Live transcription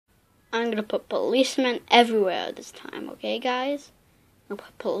I'm gonna put policemen everywhere this time, okay, guys? I'm gonna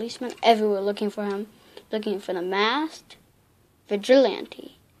put policemen everywhere looking for him, looking for the masked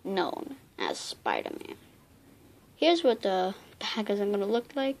vigilante known as Spider-Man. Here's what the bad guys are gonna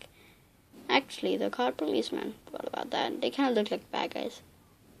look like. Actually, they're called policemen. What about that? They kind of look like bad guys.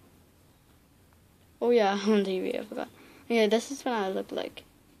 Oh yeah, on TV, I forgot. Yeah, this is what I look like.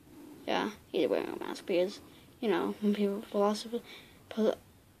 Yeah, he's wearing a mask because, you know, when people,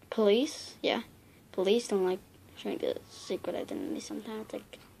 police, yeah, police don't like showing the secret identity sometimes,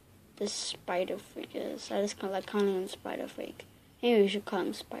 like this spider freak is. I just kind of like calling him Spider Freak. Maybe we should call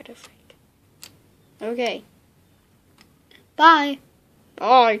him Spider Freak. Okay. Bye.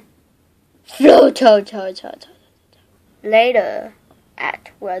 Bye. Later,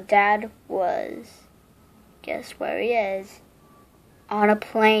 at where Dad was. Guess where he is? On a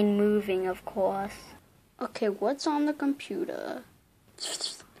plane moving, of course. Okay, what's on the computer?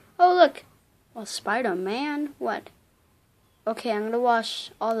 Oh, look. Well, Spider-Man? What? Okay, I'm gonna watch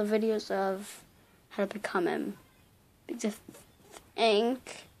all the videos of how to become him. Because they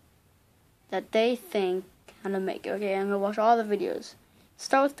think how to make it. Okay, I'm gonna watch all the videos.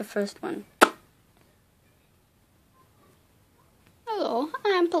 Start with the first one. Hello,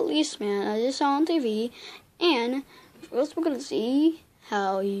 I'm Policeman. I just saw on TV. And first we're going to see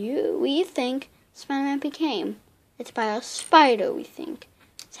how we think Spider-Man became. It's by a spider, we think.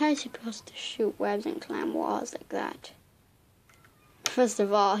 It's how he's supposed to shoot webs and climb walls like that. First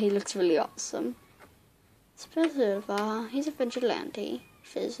of all, he looks really awesome. First of all, he's a vigilante.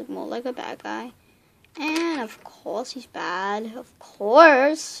 He's more like a bad guy. And of course he's bad. Of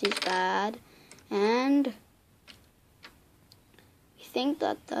course he's bad. And we think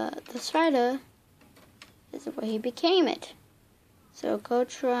that the spider is where he became it. So go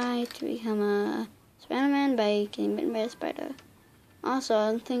try to become a Spider-Man by getting bitten by a spider. Also,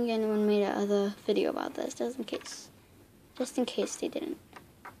 I don't think anyone made another video about this, just in case they didn't.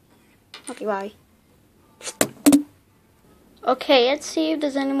 Okay, bye. Okay, let's see if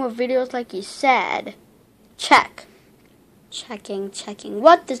there's any more videos like you said. Check. Checking.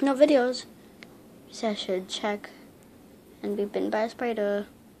 What? There's no videos. So I should check and be bitten by a spider.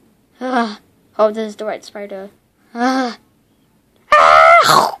 Oh, this is the right spider.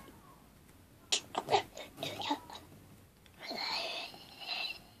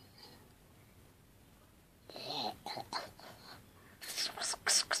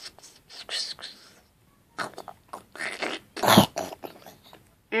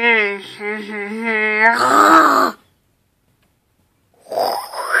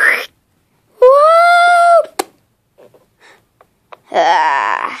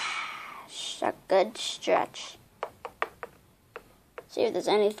 A good stretch. See if there's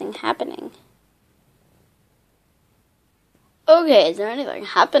anything happening. Okay, is there anything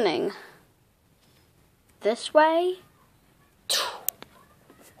happening? This way?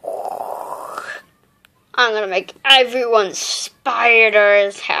 I'm gonna make everyone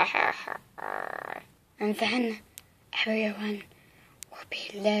spiders. And then everyone will be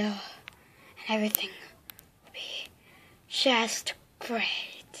little. And everything will be just great.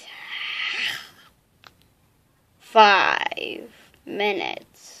 5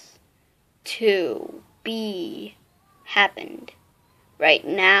 minutes to be happened. Right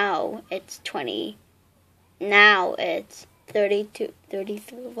now it's 20. Now it's 32,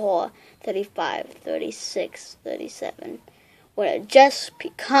 34, 35, 36, 37. When it just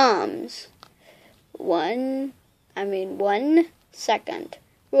becomes 1 second,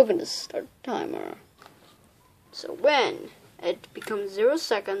 we're going to start the timer. So when it becomes 0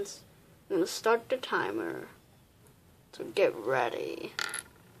 seconds, I'm going to start the timer. So get ready.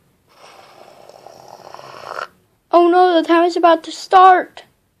 Oh no, the timer's about to start.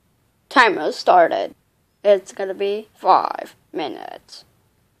 Timer started. It's gonna be 5 minutes.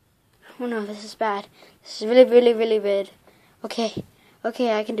 Oh no, this is bad. This is really bad. Okay,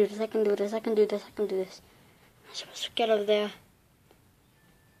 I can do this. I'm supposed to get out of there.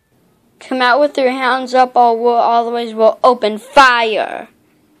 Come out with your hands up or otherwise we'll open fire.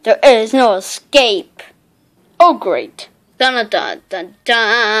 There is no escape. Oh great. Dun dun dun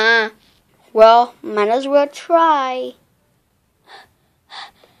dun. Well, might as well try.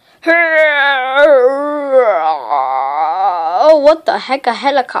 Oh, what the heck, a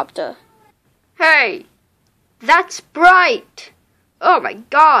helicopter. Hey, that's bright. Oh my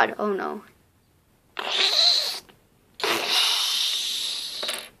god, oh no.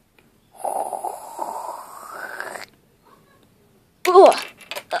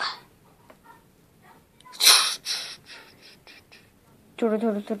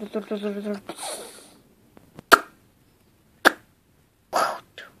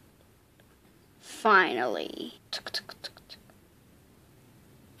 Finally.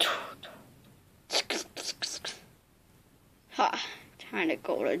 Ha, time to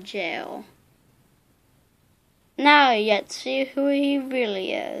go to jail. Now let's see who he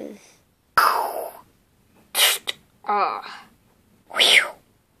really is. Ah.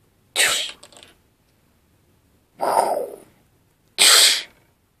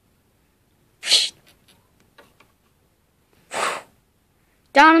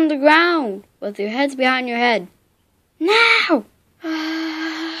 Down on the ground with your heads behind your head. Now!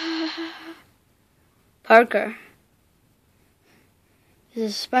 Parker. This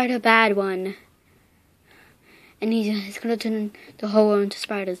is a spider bad one. And he's gonna turn the whole world into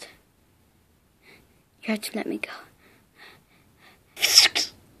spiders. You have to let me go.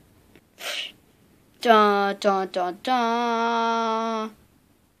 Da da da da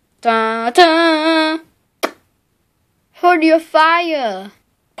da da. Hold your fire.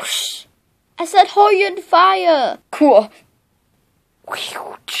 I said hold your fire. Cool.